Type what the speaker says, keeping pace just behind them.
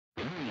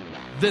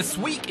This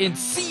week in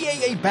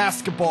CAA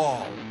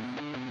basketball.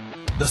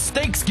 The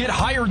stakes get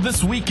higher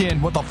this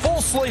weekend with a full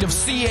slate of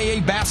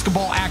CAA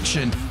basketball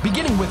action,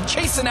 beginning with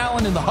Chasen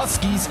Allen and the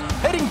Huskies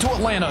heading to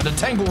Atlanta to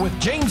tangle with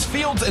James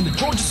Fields and the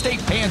Georgia State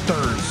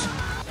Panthers.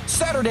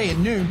 Saturday at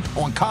noon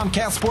on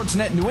Comcast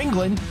Sportsnet New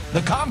England,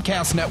 the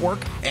Comcast Network,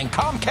 and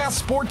Comcast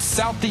Sports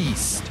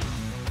Southeast.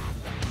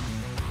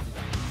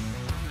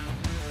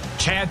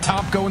 Chad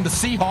Topko and the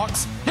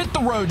Seahawks hit the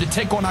road to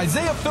take on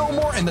Isaiah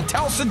Fillmore and the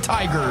Towson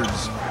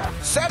Tigers.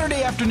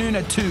 Saturday afternoon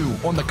at 2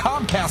 on the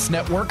Comcast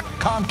Network,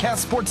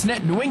 Comcast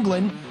Sportsnet New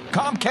England,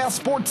 Comcast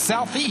Sports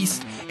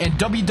Southeast, and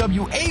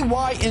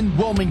WWAY in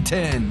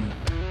Wilmington.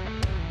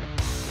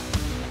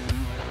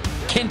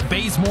 Kent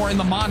Bazemore and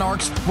the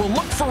Monarchs will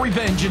look for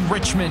revenge in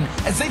Richmond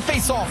as they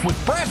face off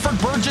with Bradford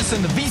Burgess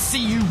and the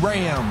VCU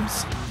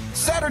Rams.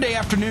 Saturday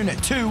afternoon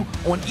at 2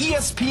 on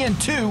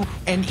ESPN2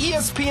 and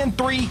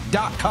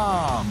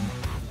ESPN3.com.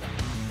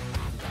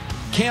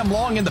 Cam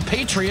Long and the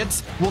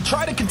Patriots will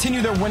try to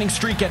continue their winning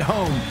streak at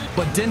home,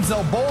 but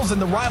Denzel Bowles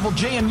and the rival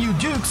JMU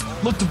Dukes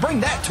look to bring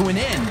that to an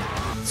end.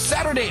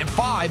 Saturday at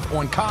 5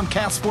 on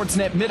Comcast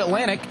Sportsnet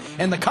Mid-Atlantic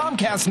and the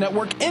Comcast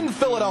Network in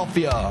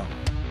Philadelphia.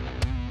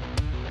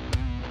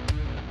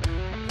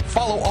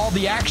 Follow all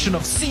the action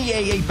of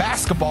CAA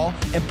basketball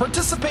and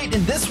participate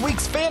in this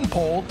week's fan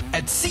poll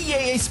at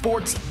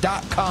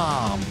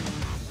CAAsports.com.